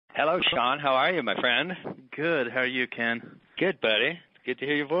Hello, Sean. How are you, my friend? Good. How are you, Ken? Good, buddy. Good to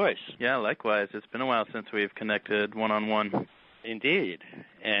hear your voice. Yeah, likewise. It's been a while since we've connected one-on-one. Indeed.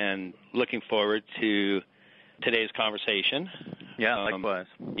 And looking forward to today's conversation. Yeah, likewise.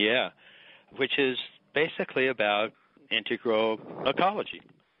 Yeah, which is basically about integral ecology.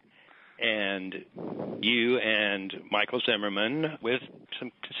 And you and Michael Zimmerman, with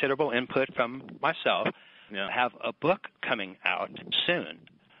some considerable input from myself, have a book coming out soon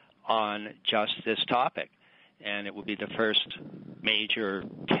on just this topic. And it will be the first major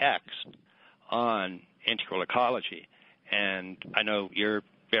text on integral ecology. And I know you're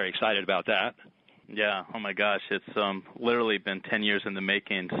very excited about that. Yeah, oh my gosh, it's literally been 10 years in the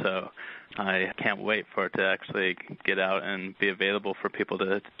making, so I can't wait for it to actually get out and be available for people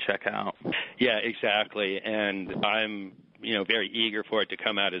to check out. Yeah, exactly. And I'm very eager for it to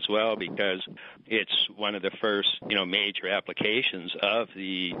come out as well, because it's one of the first, major applications of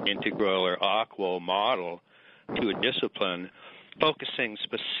the integral or AQUAL model to a discipline, focusing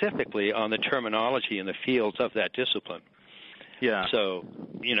specifically on the terminology in the fields of that discipline. Yeah. So,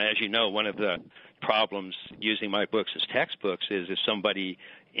 as you know, one of the problems using my books as textbooks is if somebody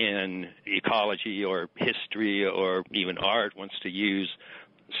in ecology or history or even art wants to use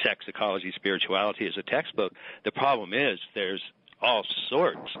sex, ecology, spirituality as a textbook, the problem is there's all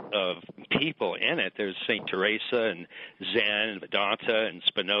sorts of people in it. There's St. Teresa and Zen and Vedanta and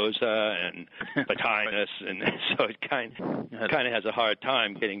Spinoza and Plotinus, and so it kind of has a hard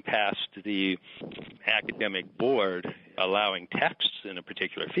time getting past the academic board allowing texts in a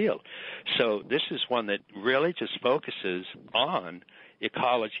particular field. So this is one that really just focuses on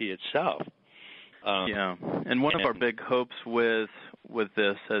ecology itself. And one of our big hopes with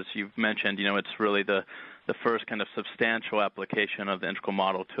this, as you've mentioned, it's really the first kind of substantial application of the integral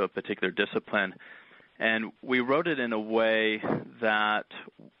model to a particular discipline. And we wrote it in a way that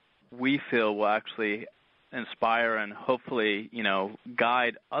we feel will actually inspire and hopefully,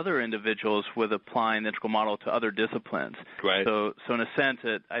 guide other individuals with applying the integral model to other disciplines. Right. So in a sense,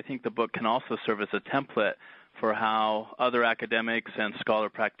 I think the book can also serve as a template for how other academics and scholar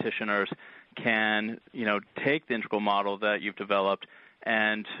practitioners can, take the integral model that you've developed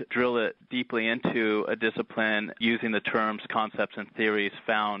and drill it deeply into a discipline using the terms, concepts, and theories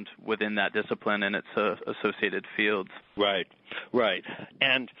found within that discipline and its associated fields. Right.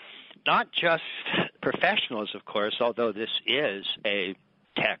 And not just professionals, of course, although this is a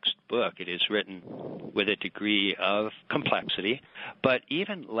textbook. It is written with a degree of complexity. But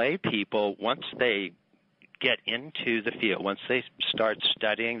even lay people, once they get into the field, once they start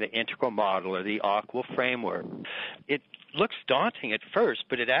studying the integral model or the AQUAL framework, it looks daunting at first,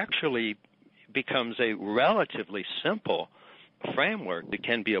 but it actually becomes a relatively simple framework that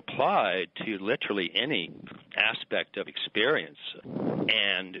can be applied to literally any aspect of experience.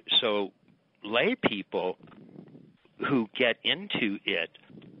 And so lay people who get into it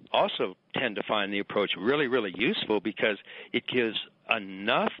also tend to find the approach really, really useful, because it gives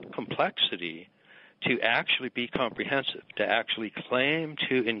enough complexity to actually be comprehensive, to actually claim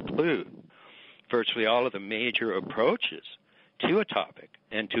to include virtually all of the major approaches to a topic,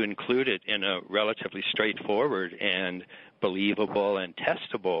 and to include it in a relatively straightforward and believable and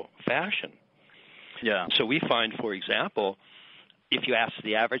testable fashion. Yeah. So we find, for example, if you ask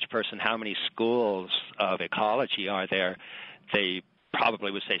the average person how many schools of ecology are there, they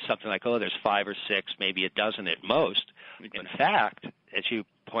probably would say something like, there's 5 or 6, maybe a dozen at most. In fact, as you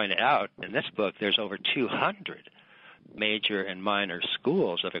pointed out in this book, there's over 200 major and minor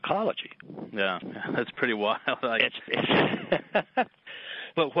schools of ecology. Yeah, that's pretty wild.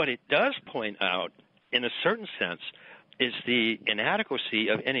 But what it does point out, in a certain sense, is the inadequacy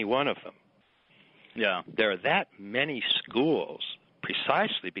of any one of them. Yeah. There are that many schools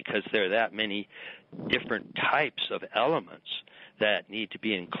precisely because there are that many different types of elements that need to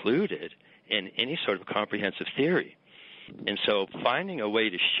be included in any sort of comprehensive theory. And so finding a way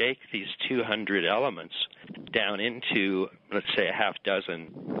to shake these 200 elements down into, let's say, a half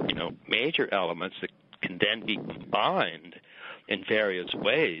dozen, major elements that can then be combined in various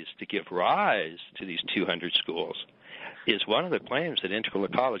ways to give rise to these 200 schools is one of the claims that integral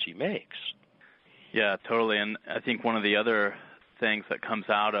ecology makes. Yeah, totally. And I think one of the other things that comes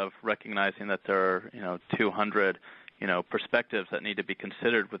out of recognizing that there are, 200, perspectives that need to be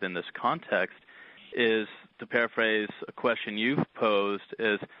considered within this context is, to paraphrase a question you've posed,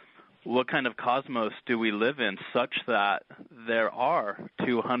 is what kind of cosmos do we live in such that there are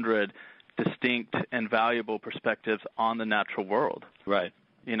 200 distinct and valuable perspectives on the natural world? Right.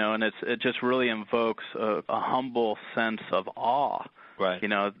 And it just really invokes a humble sense of awe. Right.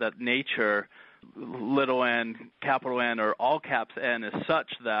 That nature little n, capital N, or all caps N is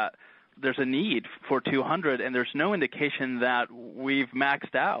such that there's a need for 200, and there's no indication that we've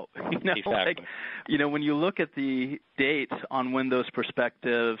maxed out. Exactly. When you look at the dates on when those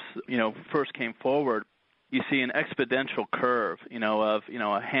perspectives, first came forward, you see an exponential curve, of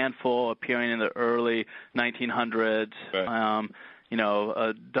a handful appearing in the early 1900s, right.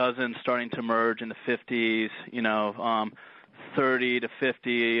 A dozen starting to emerge in the 50s, 30 to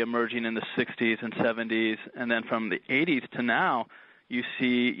 50 emerging in the 60s and 70s, and then from the 80s to now, you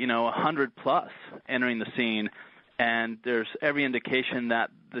see, 100 plus entering the scene, and there's every indication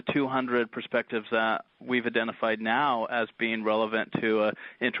that the 200 perspectives that we've identified now as being relevant to an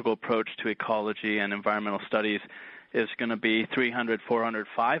integral approach to ecology and environmental studies is going to be 300, 400,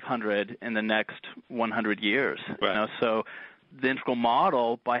 500 in the next 100 years. Right. So the integral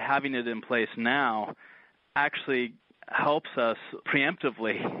model, by having it in place now, actually helps us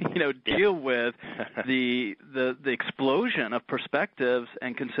preemptively, deal with the explosion of perspectives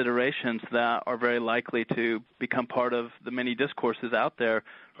and considerations that are very likely to become part of the many discourses out there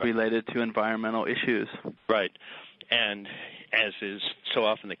related to environmental issues. Right. And as is so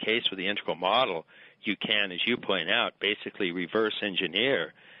often the case with the integral model, you can, as you point out, basically reverse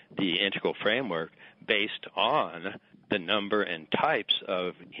engineer the integral framework based on the number and types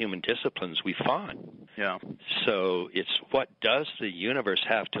of human disciplines we find. Yeah. So it's what does the universe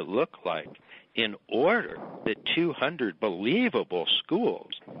have to look like in order that 200 believable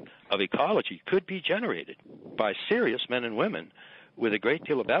schools of ecology could be generated by serious men and women with a great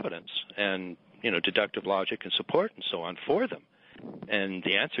deal of evidence and, deductive logic and support and so on for them. And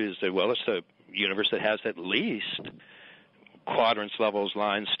the answer is that, well, it's a universe that has at least quadrants, levels,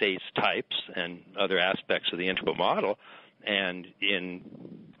 lines, states, types, and other aspects of the integral model, and in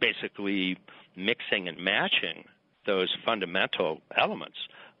basically mixing and matching those fundamental elements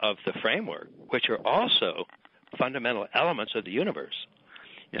of the framework, which are also fundamental elements of the universe,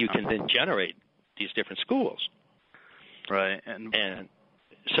 you can then generate these different schools. Right. And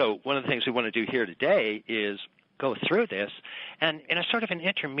so one of the things we want to do here today is go through this and in a sort of an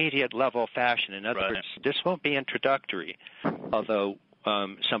intermediate level fashion. In other words, this won't be introductory, although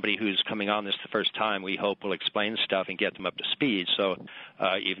somebody who's coming on this the first time, we hope will explain stuff and get them up to speed. So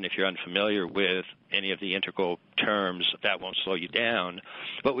even if you're unfamiliar with any of the integral terms, that won't slow you down.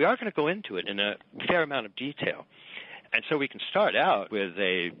 But we are going to go into it in a fair amount of detail. And so we can start out with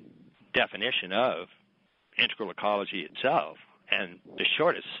a definition of integral ecology itself. And the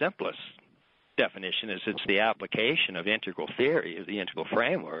shortest, simplest definition is it's the application of integral theory, of the integral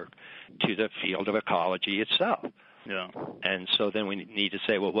framework, to the field of ecology itself. Yeah. And so then we need to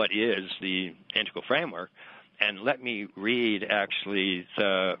say, well, what is the integral framework? And let me read actually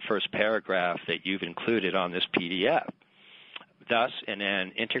the first paragraph that you've included on this PDF. Thus, in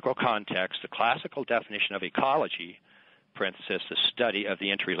an integral context, the classical definition of ecology, parenthesis, the study of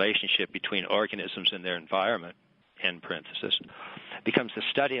the interrelationship between organisms and their environment, end parenthesis, becomes the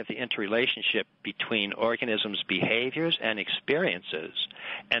study of the interrelationship between organisms' behaviors and experiences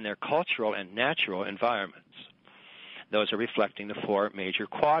and their cultural and natural environments. Those are reflecting the four major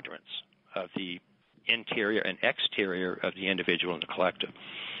quadrants of the interior and exterior of the individual and the collective.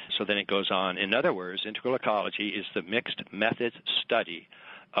 So then it goes on. In other words, integral ecology is the mixed methods study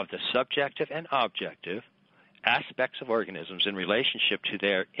of the subjective and objective aspects of organisms in relationship to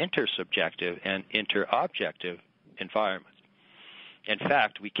their intersubjective and interobjective environments. In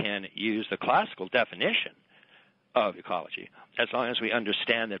fact, we can use the classical definition of ecology as long as we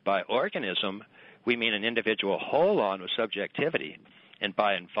understand that by organism, we mean an individual whole-on with subjectivity, and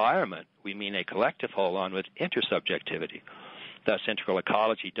by environment, we mean a collective whole-on with intersubjectivity. Thus, integral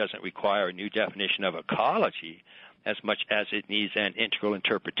ecology doesn't require a new definition of ecology as much as it needs an integral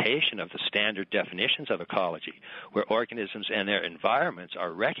interpretation of the standard definitions of ecology, where organisms and their environments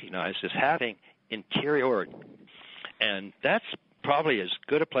are recognized as having interiority. And that's probably as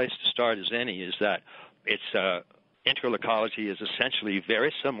good a place to start as any, is that it's integral ecology is essentially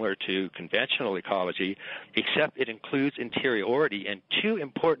very similar to conventional ecology, except it includes interiority and two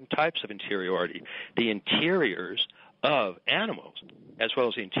important types of interiority, the interiors of animals as well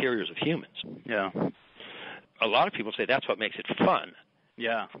as the interiors of humans. Yeah. A lot of people say that's what makes it fun.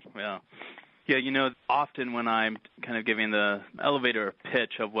 Yeah. Yeah, often when I'm kind of giving the elevator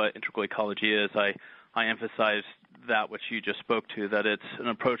pitch of what integral ecology is, I emphasize that which you just spoke to, that it's an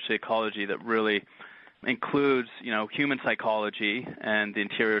approach to ecology that really includes, human psychology and the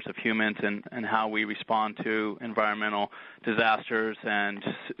interiors of humans and how we respond to environmental disasters and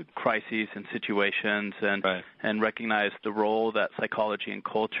crises and situations, and recognize the role that psychology and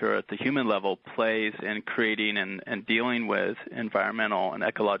culture at the human level plays in creating and dealing with environmental and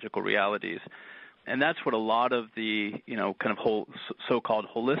ecological realities. And that's what a lot of the, kind of so-called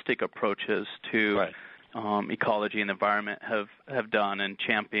holistic approaches to ecology and environment have done and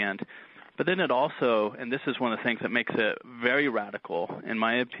championed. But then it also, and this is one of the things that makes it very radical, in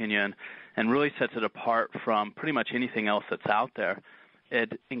my opinion, and really sets it apart from pretty much anything else that's out there,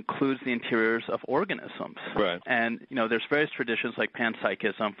 it includes the interiors of organisms. Right. And, there's various traditions like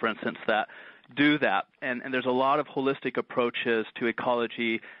panpsychism, for instance, that do that. And there's a lot of holistic approaches to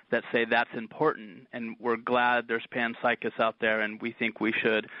ecology that say that's important, and we're glad there's panpsychists out there, and we think we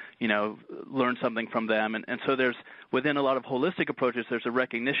should, learn something from them. And so there's, within a lot of holistic approaches, there's a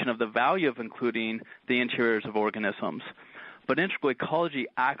recognition of the value of including the interiors of organisms. But integral ecology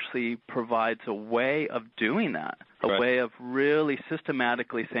actually provides a way of doing that, a way of really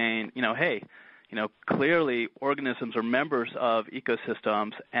systematically saying, hey, clearly organisms are members of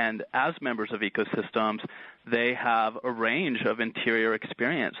ecosystems, and as members of ecosystems, they have a range of interior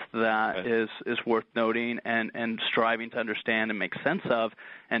experience that is worth noting and striving to understand and make sense of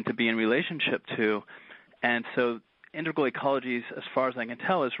and to be in relationship to. And so integral ecology, as far as I can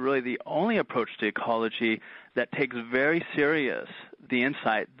tell, is really the only approach to ecology that takes very serious the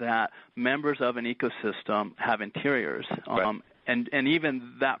insight that members of an ecosystem have interiors. And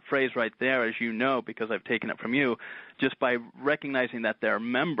even that phrase right there, as you know, because I've taken it from you, just by recognizing that they're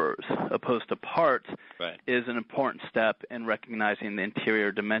members opposed to parts is an important step in recognizing the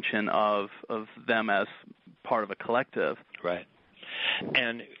interior dimension of them as part of a collective. Right.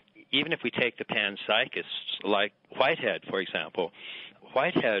 And even if we take the panpsychists like Whitehead, for example,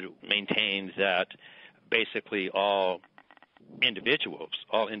 Whitehead maintained that basically all individual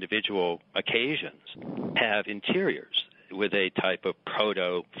occasions have interiors with a type of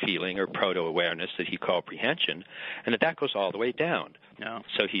proto-feeling or proto-awareness that he called prehension, and that goes all the way down. Yeah.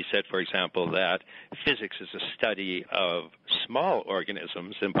 So he said, for example, that physics is a study of small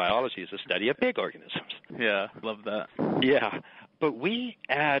organisms and biology is a study of big organisms. Yeah, love that. Yeah, but we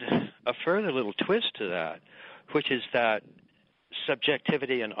add a further little twist to that, which is that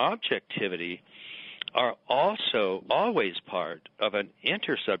subjectivity and objectivity are also always part of an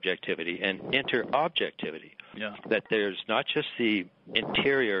intersubjectivity and interobjectivity. Yeah. That there's not just the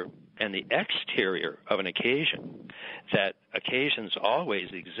interior and the exterior of an occasion, that occasions always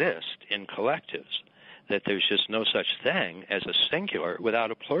exist in collectives, that there's just no such thing as a singular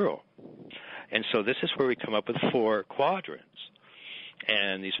without a plural. And so this is where we come up with 4 quadrants.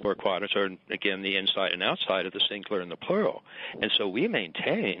 And these 4 quadrants are, again, the inside and outside of the singular and the plural. And so we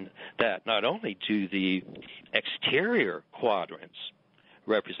maintain that not only do the exterior quadrants,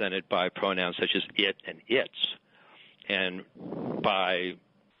 represented by pronouns such as it and its, and by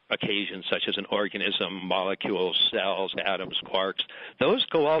occasions such as an organism, molecules, cells, atoms, quarks, those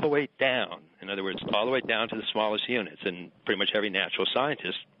go all the way down. In other words, all the way down to the smallest units, and pretty much every natural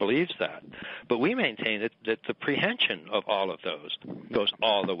scientist believes that. But we maintain that the prehension of all of those goes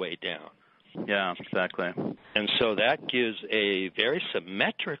all the way down. Yeah, exactly. And so that gives a very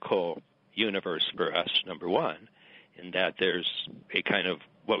symmetrical universe for us, number one, in that there's a kind of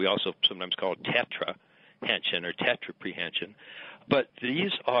what we also sometimes call tetrahension or tetraprehension. But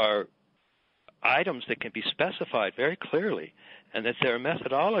these are items that can be specified very clearly, and that there are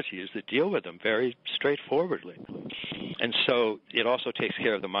methodologies that deal with them very straightforwardly. And so it also takes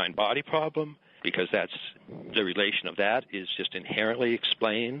care of the mind-body problem, because that's the relation of that is just inherently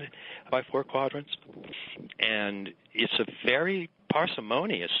explained by 4 quadrants. And it's a very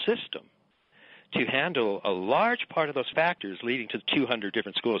parsimonious system to handle a large part of those factors leading to 200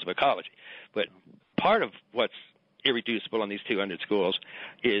 different schools of ecology. But part of what's irreducible in these 200 schools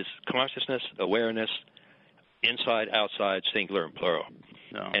is consciousness, awareness, inside, outside, singular, and plural.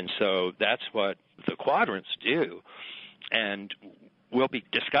 No. And so that's what the quadrants do. And we'll be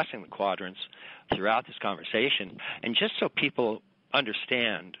discussing the quadrants throughout this conversation. And just so people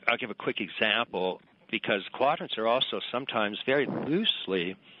understand, I'll give a quick example, because quadrants are also sometimes very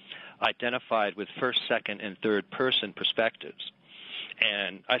loosely identified with first, second, and third person perspectives.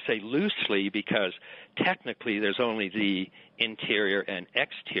 And I say loosely because technically there's only the interior and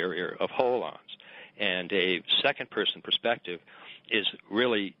exterior of holons. And a second-person perspective is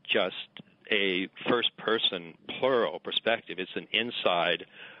really just a first-person plural perspective. It's an inside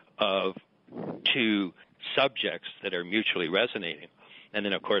of 2 subjects that are mutually resonating. And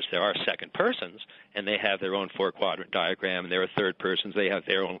then, of course, there are second persons, and they have their own four-quadrant diagram, and there are third persons, they have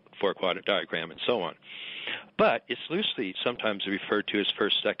their own four-quadrant diagram, and so on. But it's loosely sometimes referred to as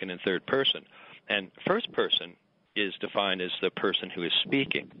first, second, and third person. And first person is defined as the person who is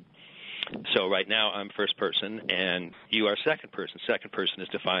speaking. So right now I'm first person, and you are second person. Second person is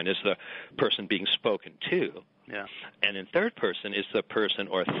defined as the person being spoken to. Yeah. And in third person is the person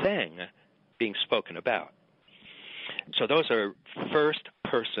or thing being spoken about. So those are first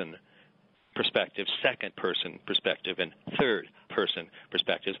person perspective, second person perspective, and third person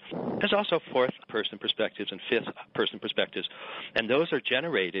perspectives. There's also fourth person perspectives and fifth person perspectives, and those are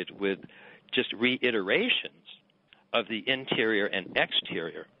generated with just reiterations of the interior and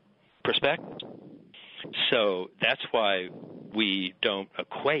exterior perspectives. So that's why we don't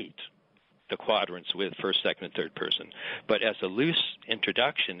equate the quadrants with first, second, and third person. But as a loose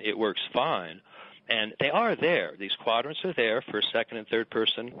introduction, it works fine. And they are there. These quadrants are there. First, second, and third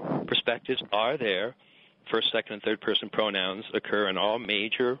person perspectives are there. First, second, and third person pronouns occur in all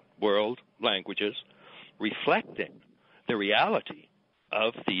major world languages, reflecting the reality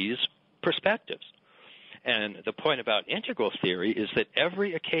of these perspectives. And the point about integral theory is that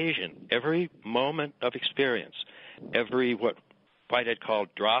every occasion, every moment of experience, every what I'd call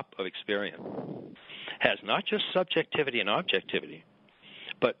drop of experience has not just subjectivity and objectivity,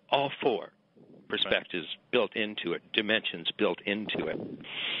 but all four perspectives built into it, dimensions built into it,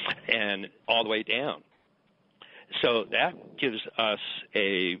 and all the way down. So that gives us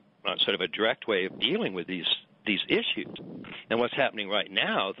a sort of a direct way of dealing with these issues. And what's happening right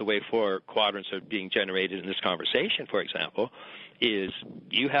now, the way four quadrants are being generated in this conversation, for example, is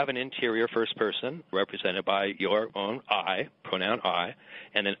you have an interior first person represented by your own I, pronoun I,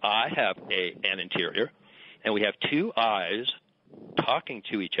 and then I have an interior, and we have two I's talking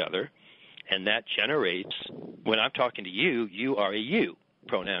to each other, and that generates, when I'm talking to you, you are a you,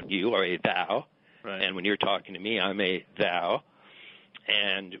 pronoun you, or a thou, right. And when you're talking to me, I'm a thou,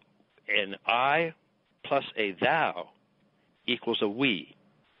 and an I plus a thou equals a we.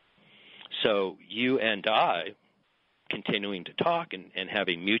 So you and I, continuing to talk and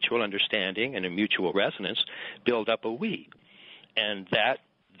having mutual understanding and a mutual resonance, build up a we. And that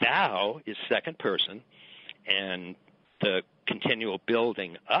thou is second person, and the continual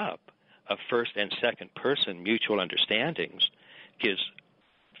building up of first and second person mutual understandings gives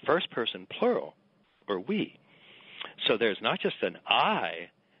first person plural, or we. So there's not just an I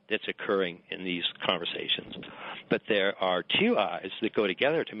that's occurring in these conversations, but there are two I's that go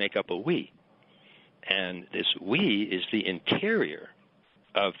together to make up a we. And this we is the interior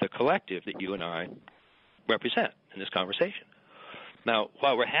of the collective that you and I represent in this conversation. Now,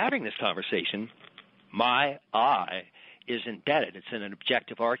 while we're having this conversation, my I is embedded. It's in an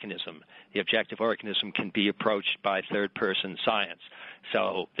objective organism. The objective organism can be approached by third-person science.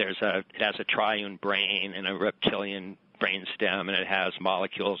 So it has a triune brain and a reptilian brainstem, and it has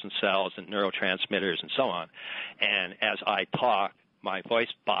molecules and cells and neurotransmitters and so on. And as I talk, my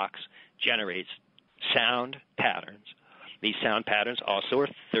voice box generates sound patterns. These sound patterns also are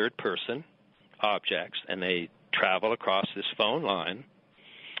third-person objects, and they travel across this phone line,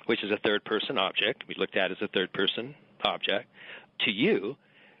 which is a third-person object. We looked at as a third-person object. To you,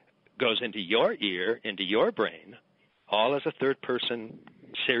 goes into your ear, into your brain, all as a third-person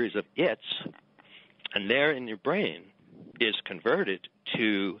series of its, and there in your brain is converted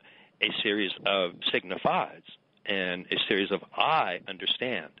to a series of signifies and a series of I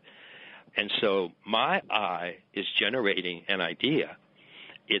understand. And so my I is generating an idea.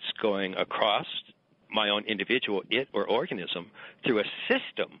 It's going across my own individual it or organism through a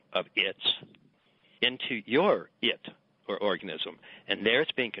system of its into your it or organism. And there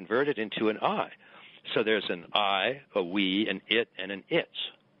it's being converted into an I. So there's an I, a we, an it, and an its.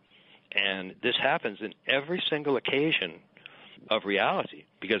 And this happens in every single occasion of reality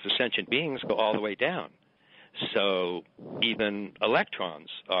because the sentient beings go all the way down. So even electrons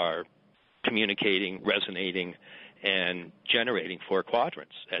are communicating, resonating, and generating four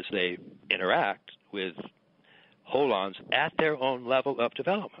quadrants as they interact with holons at their own level of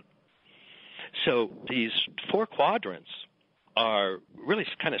development. So these four quadrants are really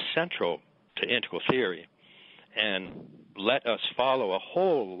kind of central to integral theory and let us follow a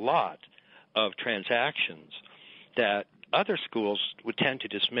whole lot of transactions that other schools would tend to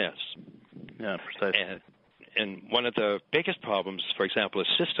dismiss. Yeah, precisely. And one of the biggest problems, for example, is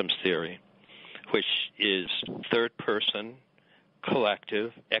systems theory, which is third-person,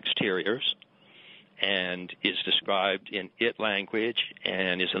 collective exteriors, and is described in it language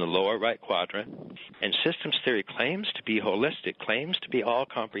and is in the lower right quadrant. And systems theory claims to be holistic, claims to be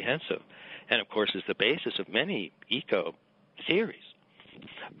all-comprehensive, and, of course, is the basis of many eco theories.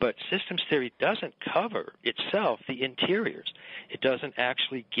 But systems theory doesn't cover itself the interiors. It doesn't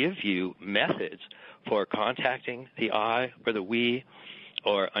actually give you methods for contacting the I or the we,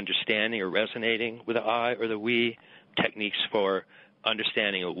 or understanding or resonating with the I or the we, techniques for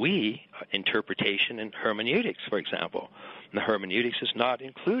understanding a we, interpretation and hermeneutics, for example. And the hermeneutics is not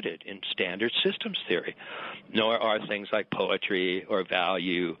included in standard systems theory, nor are things like poetry or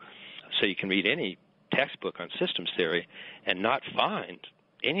value. So you can read any textbook on systems theory and not find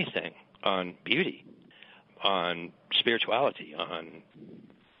anything on beauty, on spirituality, on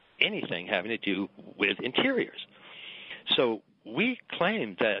anything having to do with interiors. So we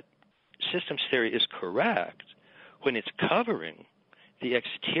claim that systems theory is correct when it's covering the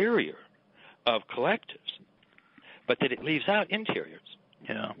exterior of collectives, but that it leaves out interiors.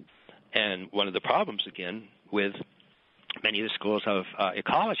 Yeah. And one of the problems, again, with many of the schools of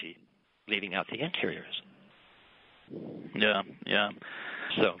ecology, leaving out the interiors. Yeah, yeah.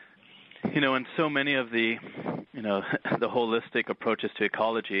 So, and so many of the, the holistic approaches to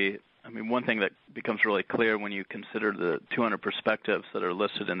ecology, I mean, one thing that becomes really clear when you consider the 200 perspectives that are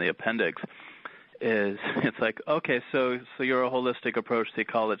listed in the appendix is it's like, okay, so you're a holistic approach to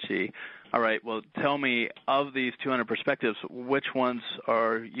ecology. All right, well, tell me, of these 200 perspectives, which ones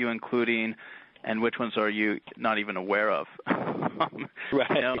are you including and which ones are you not even aware of?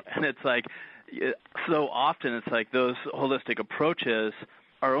 Right. And it's like, so often it's like those holistic approaches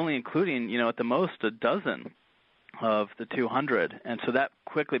are only including, at the most a dozen of the 200. And so that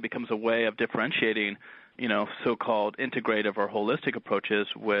quickly becomes a way of differentiating, so-called integrative or holistic approaches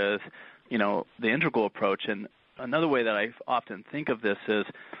with, the integral approach. And another way that I often think of this is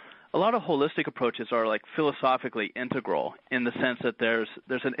a lot of holistic approaches are like philosophically integral in the sense that there's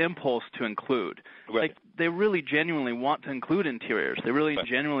an impulse to include. Right. Like they really genuinely want to include interiors. They really right.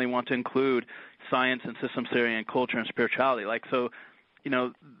 genuinely want to include science and systems theory and culture and spirituality. Like so,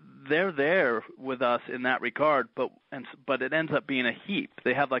 they're there with us in that regard, but it ends up being a heap.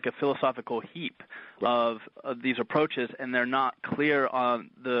 They have like a philosophical heap of these approaches, and they're not clear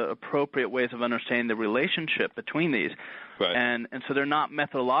on the appropriate ways of understanding the relationship between these. Right. And so they're not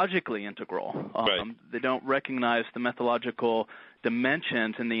methodologically integral. They don't recognize the methodological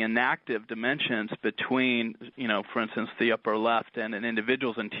dimensions and the enactive dimensions between, for instance, the upper left and an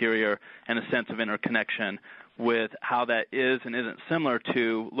individual's interior and a sense of interconnection with how that is and isn't similar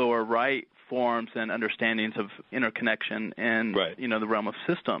to lower right forms and understandings of interconnection in, the realm of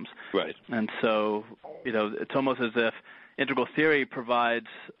systems. Right. And so, it's almost as if integral theory provides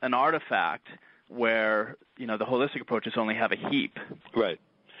an artifact where, the holistic approaches only have a heap. Right.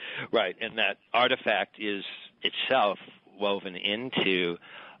 Right. And that artifact is itself woven into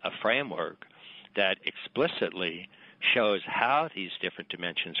a framework that explicitly shows how these different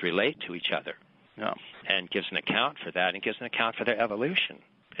dimensions relate to each other. Yeah. And gives an account for that, and gives an account for their evolution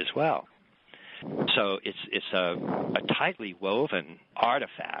as well. So it's a tightly woven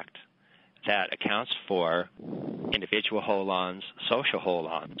artifact that accounts for individual holons, social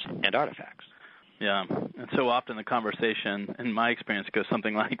holons, and artifacts. Yeah, and so often the conversation, in my experience, goes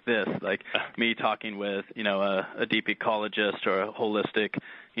something like this, like me talking with, a deep ecologist or a holistic,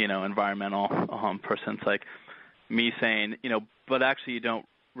 environmental person. It's like me saying, but actually you don't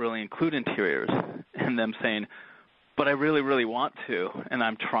really include interiors, and them saying, but I really, really want to, and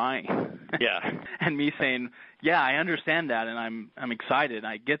I'm trying. Yeah. And me saying, yeah, I understand that, and I'm excited,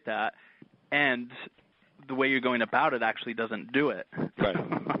 I get that, and the way you're going about it actually doesn't do it. Right.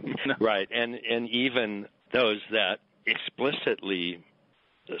 Right. And even those that explicitly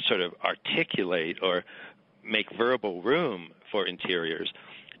sort of articulate or make verbal room for interiors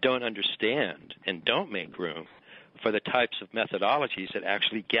don't understand and don't make room for the types of methodologies that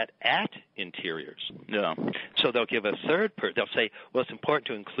actually get at interiors. Yeah. So they'll give a they'll say, well, it's important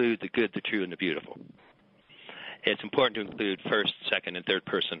to include the good, the true, and the beautiful. It's important to include first, second, and third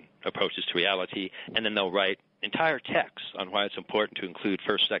person approaches to reality, and then they'll write entire texts on why it's important to include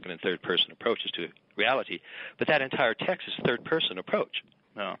first, second, and third person approaches to reality. But that entire text is third person approach.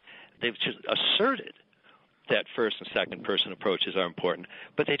 No. They've just asserted that first and second person approaches are important,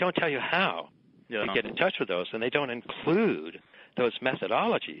 but they don't tell you how to get in touch with those, and they don't include those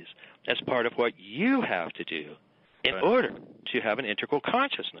methodologies as part of what you have to do in order to have an integral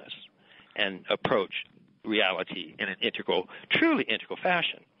consciousness and approach reality in an truly integral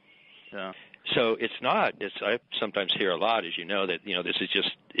fashion. Yeah. So I sometimes hear a lot, as you know, that,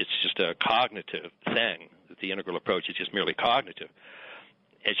 it's just a cognitive thing, that the integral approach is just merely cognitive.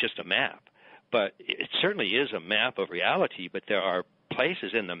 It's just a map. But it certainly is a map of reality, but there are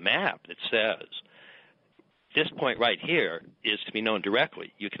places in the map that says, this point right here is to be known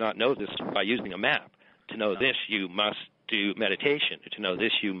directly. You cannot know this by using a map. To know this, you must do meditation, or to know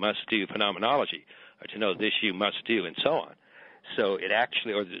this you must do phenomenology, or to know this you must do, and so on. So it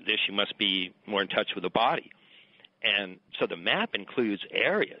actually, or this you must be more in touch with the body. And so the map includes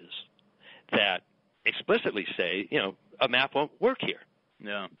areas that explicitly say, a map won't work here.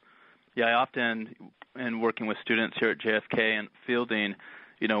 Yeah. Yeah, I often, in working with students here at JFK and fielding,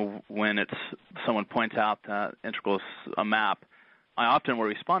 when someone points out that Integral is a map, I often will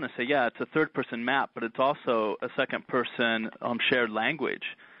respond and say, yeah, it's a third-person map, but it's also a second-person shared language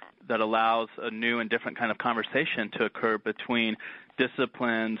that allows a new and different kind of conversation to occur between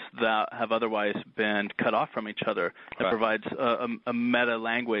disciplines that have otherwise been cut off from each other. It provides a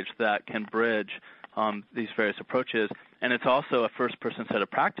meta-language that can bridge these various approaches, and it's also a first-person set of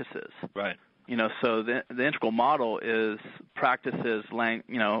practices. Right. So the integral model is practices,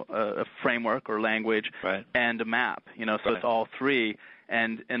 a framework or language, and a map. So it's all three,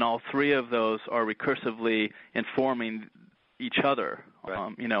 and all three of those are recursively informing each other,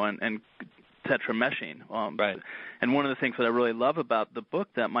 and tetrameshing. And one of the things that I really love about the book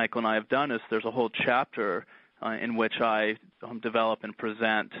that Michael and I have done is there's a whole chapter in which I develop and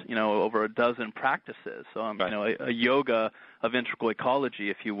present, over a dozen practices. A yoga of integral ecology,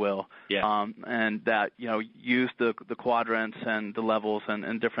 if you will, and that use the quadrants and the levels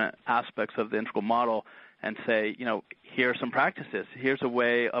and different aspects of the integral model, and say, here are some practices. Here's a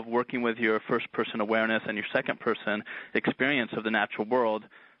way of working with your first-person awareness and your second-person experience of the natural world,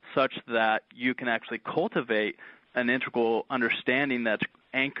 such that you can actually cultivate an integral understanding that's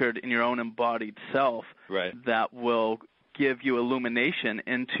anchored in your own embodied self, that will give you illumination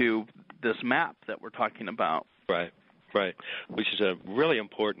into this map that we're talking about. Right, which is a really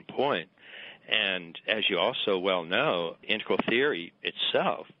important point. And as you also well know, integral theory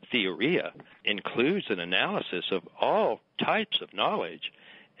itself, theoria, includes an analysis of all types of knowledge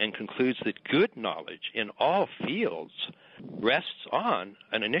and concludes that good knowledge in all fields rests on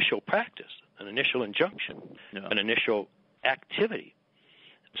an initial practice, an initial injunction, an initial activity.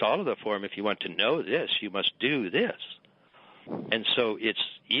 It's all of the form, if you want to know this, you must do this. And so it's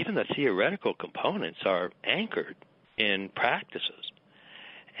even the theoretical components are anchored in practices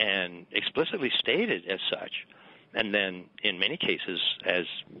and explicitly stated as such, and then in many cases, as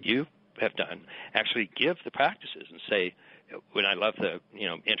you have done, actually give the practices and say, when I love the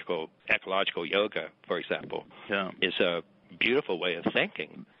integral ecological yoga, for example, is a beautiful way of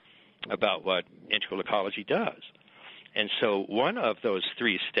thinking about what integral ecology does. And so one of those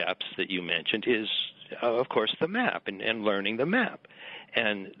three steps that you mentioned is, of course, the map and learning the map.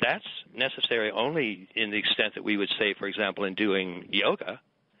 And that's necessary only in the extent that we would say, for example, in doing yoga,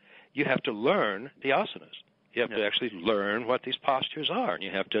 you have to learn the asanas. You have to actually learn what these postures are, and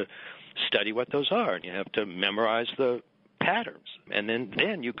you have to study what those are, and you have to memorize the patterns, and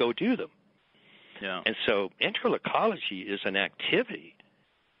then you go do them. And so integral ecology is an activity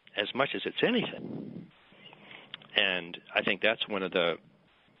as much as it's anything. And I think that's one of the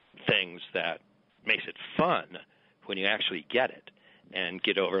things that makes it fun when you actually get it and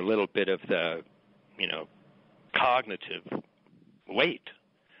get over a little bit of the, cognitive weight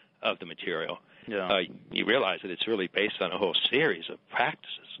of the material. You realize that it's really based on a whole series of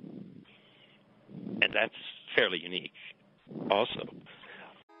practices. And that's fairly unique also.